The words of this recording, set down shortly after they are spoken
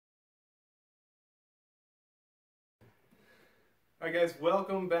Alright guys,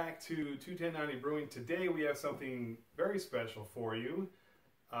 welcome back to 21090 Brewing. Today we have something very special for you.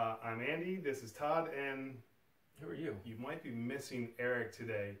 I'm Andy, this is Todd, and who are you? You might be missing Eric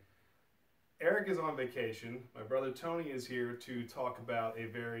today. Eric is on vacation. My brother Tony is here to talk about a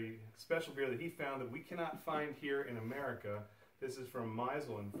very special beer that he found that we cannot find here in America. This is from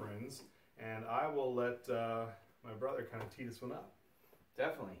Maisel Friends, and I will let my brother kind of tee this one up.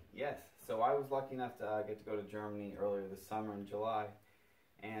 Definitely, yes. So I was lucky enough to get to go to Germany earlier this summer in July.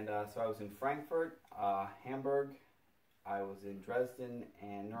 And so I was in Frankfurt, Hamburg, I was in Dresden,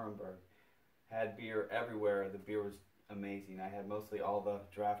 and Nuremberg. Had beer everywhere. The beer was amazing. I had mostly all the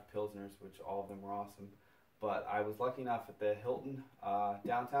draft Pilsners, which all of them were awesome. But I was lucky enough at the Hilton,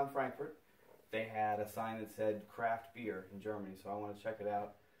 downtown Frankfurt. They had a sign that said craft beer in Germany, so I wanted to check it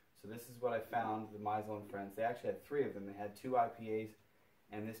out. So this is what I found, the Maisel Friends. They actually had 3 of them. They had 2 IPAs.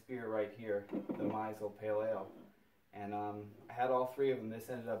 And this beer right here, the Maisel Pale Ale. And I had all 3 of them. This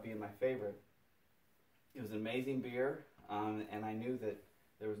ended up being my favorite. It was an amazing beer, and I knew that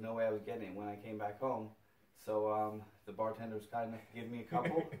there was no way I was getting it when I came back home. So the bartender was kind enough to give me a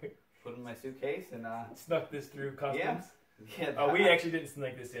couple, put them in my suitcase, and... Snuck this through customs? Yeah. Oh, we actually didn't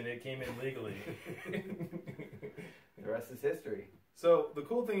sneak this in. It came in legally. The rest is history. So the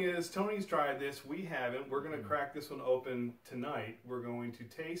cool thing is, Tony's tried this, we haven't. We're going to crack this one open tonight. We're going to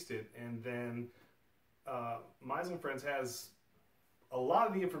taste it, and then Maisel Friends has a lot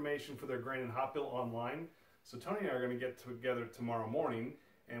of the information for their grain and hop bill online. So Tony and I are going to get together tomorrow morning,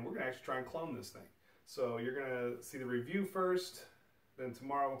 and we're going to actually try and clone this thing. So you're going to see the review first, then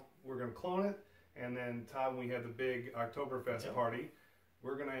tomorrow we're going to clone it, and then Todd, when we have the big Oktoberfest party,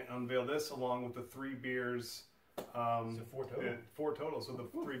 we're going to unveil this along with the 3 beers. So 4 total. 4 total. So the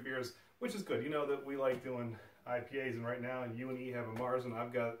 3 beers, which is good. You know that we like doing IPAs, and right now you and E have a Mars, and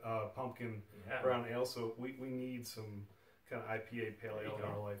I've got pumpkin brown ale. So we need some kind of IPA pale ale in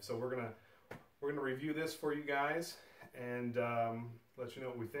our life. So we're gonna review this for you guys and let you know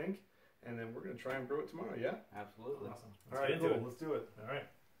what we think, and then we're gonna try and brew it tomorrow. Yeah. Absolutely. Awesome. All right, cool. Let's do it. All right.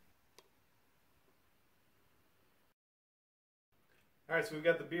 All right, so we've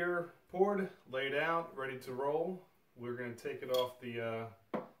got the beer poured, laid out, ready to roll. We're going to take it off the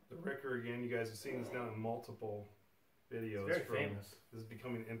Ricker again. You guys have seen this now in multiple videos. It's very famous. This is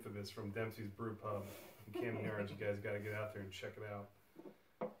becoming infamous from Dempsey's Brew Pub in Camden Yards. You guys got to get out there and check it out.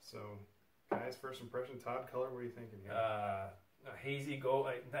 So, guys, first impression, Todd, color, what are you thinking here? A hazy gold.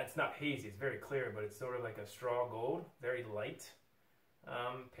 That's not hazy. It's very clear, but it's sort of like a straw gold, very light.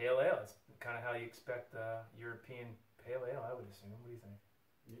 Pale ale. It's kind of how you expect European pale ale, I would assume. What do you think?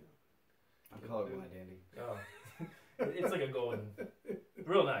 Yeah. I'm colorblind, Andy. Oh. It's like a golden.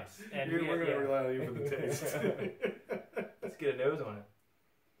 Real nice. And we're going to rely on you for the taste. Let's get a nose on it.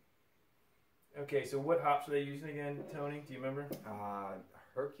 Okay, so what hops are they using again, Tony? Do you remember?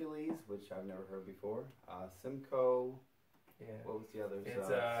 Hercules, which I've never heard before. Simcoe. Yeah. What was the others?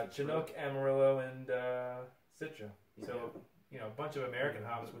 It's Chinook, Amarillo, and Citra. Yeah. So, you know, a bunch of American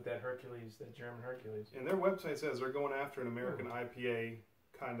hops with that Hercules, that German Hercules. And their website says they're going after an American IPA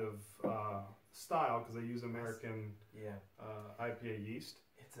kind of style because they use American IPA yeast.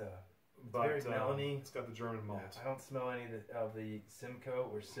 It's very melony. It's got the German malt. I don't smell any of the Simcoe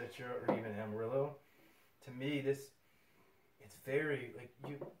or Citra or even Amarillo. To me, it's very like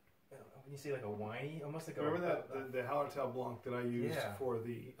when you say like a winey, almost like remember the Hallertau Blanc that I used for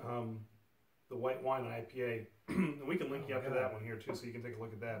the white wine IPA. We can link you up to that one here too, so you can take a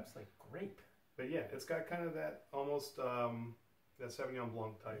look at that. It's like grape. But yeah, it's got kind of that almost that Sauvignon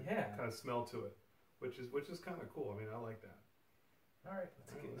Blanc type kind of smell to it, which is kind of cool. I mean, I like that. All right,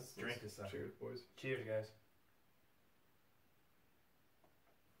 let's drink this up. Cheers, boys. Cheers, guys.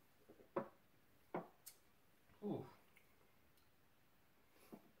 Ooh,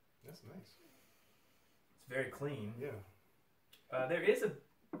 that's nice. It's very clean. Yeah.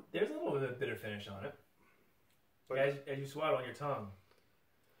 There's a little bit of bitter finish on it. But as you swallow on your tongue.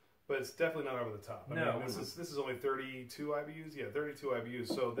 But it's definitely not over the top. I mean, this is only 32 IBUs. Yeah, 32 IBUs.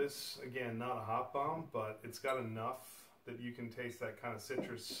 So this, again, not a hop bomb, but it's got enough that you can taste that kind of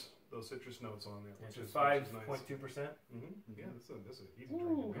those citrus notes on there. Which is 5.2%. Yeah, that's an easy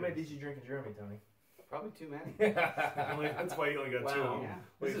drink. How many did you drink in Germany, Tony? Probably too many. That's why you only got 2 of them. Yeah.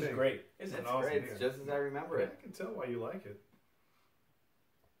 This is great. It's an awesome great. It's just as I remember it. I can tell why you like it.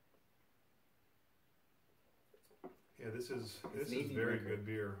 Yeah, this is very good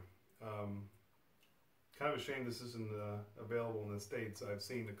beer. Kind of a shame this isn't available in the States. I've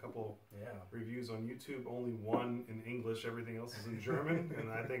seen a couple reviews on YouTube, only one in English, everything else is in German,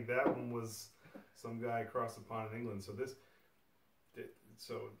 and I think that one was some guy across the pond in England.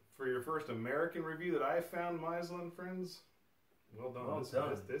 So for your first American review that I found, Maisel Friends, Well done. Well this,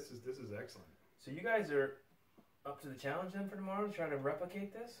 done. This is excellent. So you guys are up to the challenge then for tomorrow to try to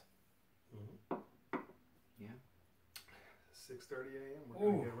replicate this? Mm-hmm. Yeah. 6:30 a.m.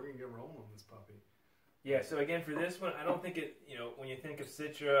 We're gonna get rolling on this puppy. Yeah. So again, for this one, I don't think it. You know, when you think of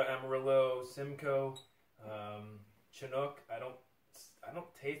Citra, Amarillo, Simcoe, Chinook, I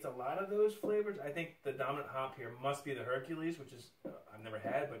don't taste a lot of those flavors. I think the dominant hop here must be the Hercules, which is I've never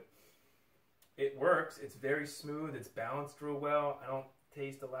had, but it works. It's very smooth. It's balanced real well. I don't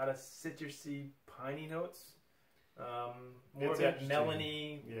taste a lot of citrusy, piney notes. More of that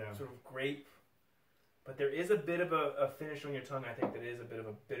melony, sort of grape. But there is a bit of a finish on your tongue, I think, that is a bit of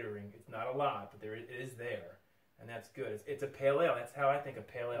a bittering. It's not a lot, but it is there. And that's good. It's a pale ale. That's how I think a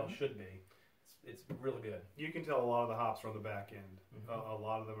pale ale should be. It's really good. You can tell a lot of the hops are on the back end. A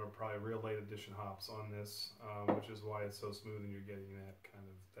lot of them are probably real late addition hops on this, which is why it's so smooth and you're getting that kind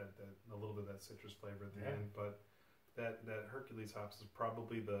of that a little bit of that citrus flavor at the end. But that Hercules hops is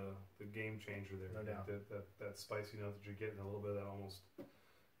probably the game changer there. No doubt. That spicy note that you're getting, a little bit of that almost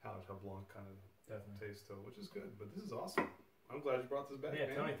Hallertau Blanc kind of taste to it, which is good. But this is awesome. I'm glad you brought this back.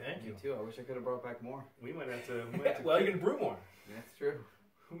 Yeah, Tony, thank you. Me too. I wish I could have brought back more. We might have to. Well, you can brew more. That's true.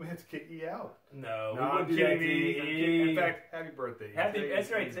 We might have to kick E out. No, I'm kidding. In fact, happy birthday.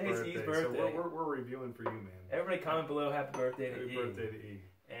 That's right. Today's E's birthday. So we're reviewing for you, man. Everybody comment below happy birthday to E. Happy birthday to E.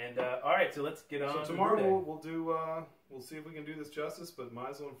 And all right, so let's get on. So tomorrow we'll see if we can do this justice. But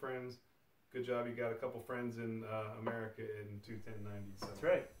Maisel and Friends, good job. You got a couple friends in America in 21090. So that's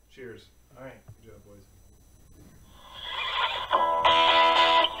right. Cheers. All right. Good job, boys.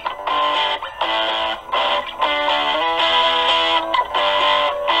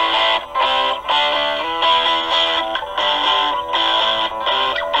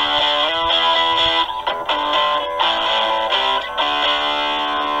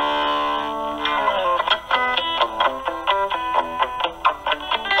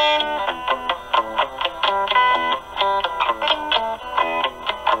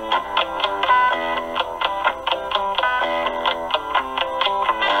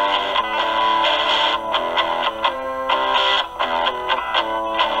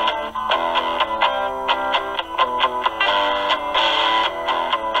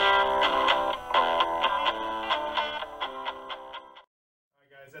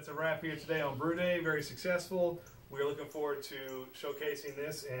 That's a wrap here today on Brew Day. Very successful. We're looking forward to showcasing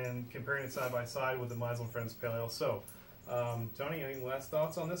this and comparing it side by side with the Maisel Friends Pale Ale. So, Tony, any last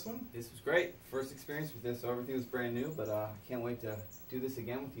thoughts on this one? This was great. First experience with this, so everything was brand new, but I can't wait to do this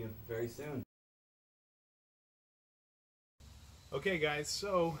again with you very soon. Okay, guys,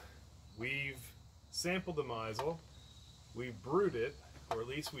 so we've sampled the Maisel, we brewed it, or at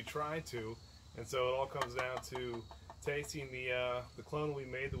least we tried to, and so it all comes down to tasting the clone we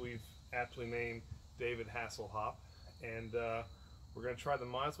made that we've aptly named David Hasselhoff, and we're going to try the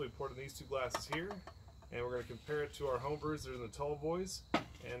Maisel we poured in these two glasses here, and we're going to compare it to our home brews that are in the Tall Boys.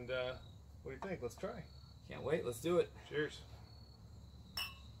 And what do you think? Let's try. Can't wait. Let's do it. Cheers.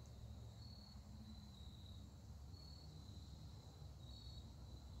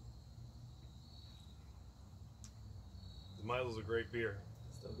 The Maisel's a great beer.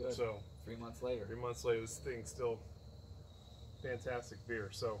 Still good. So 3 months later. 3 months later, this thing's still fantastic beer.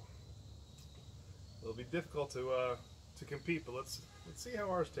 So it'll be difficult to compete, but let's see how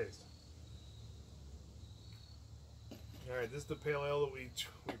ours taste. All right, this is the pale ale that we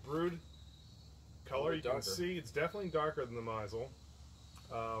brewed. Color, you can see it's definitely darker than the Maisel,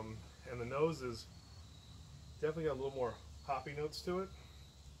 and the nose is definitely got a little more hoppy notes to it.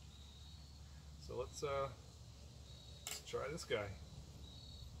 So let's try this guy.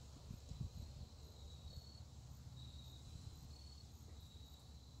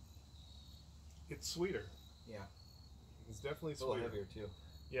 It's sweeter. Yeah. It's definitely sweeter. A little heavier too.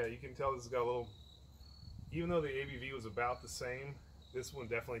 Yeah, you can tell this has got a little, even though the ABV was about the same, this one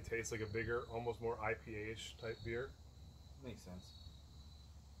definitely tastes like a bigger, almost more IPA-ish type beer. Makes sense.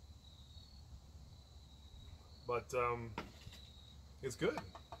 But it's good.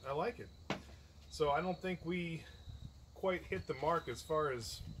 I like it. So I don't think we quite hit the mark as far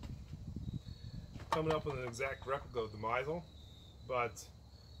as coming up with an exact replica of the Maisel, but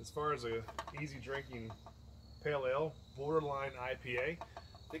as far as a easy drinking pale ale, borderline IPA,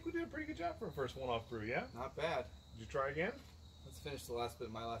 I think we did a pretty good job for a first one-off brew, yeah? Not bad. Did you try again? Let's finish the last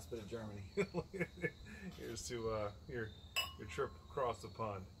bit, my last bit of Germany. Here's to your trip across the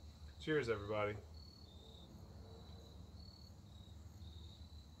pond. Cheers, everybody.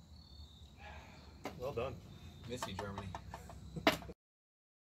 Well done. Miss you, Germany.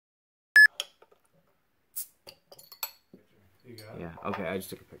 You got it? Yeah, okay, I just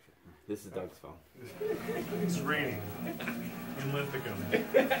took a picture. This is Doug's phone. It's raining in Linthicum.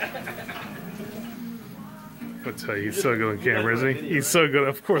 I'll tell you, he's so good on camera, isn't he? He's so good.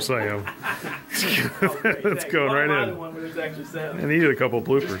 Of course I am. Let's go right in. One where there's actually sound. I needed a couple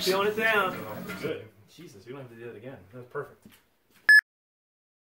bloopers. Feeling it down. Good. Jesus, we don't have to do that again. That was perfect.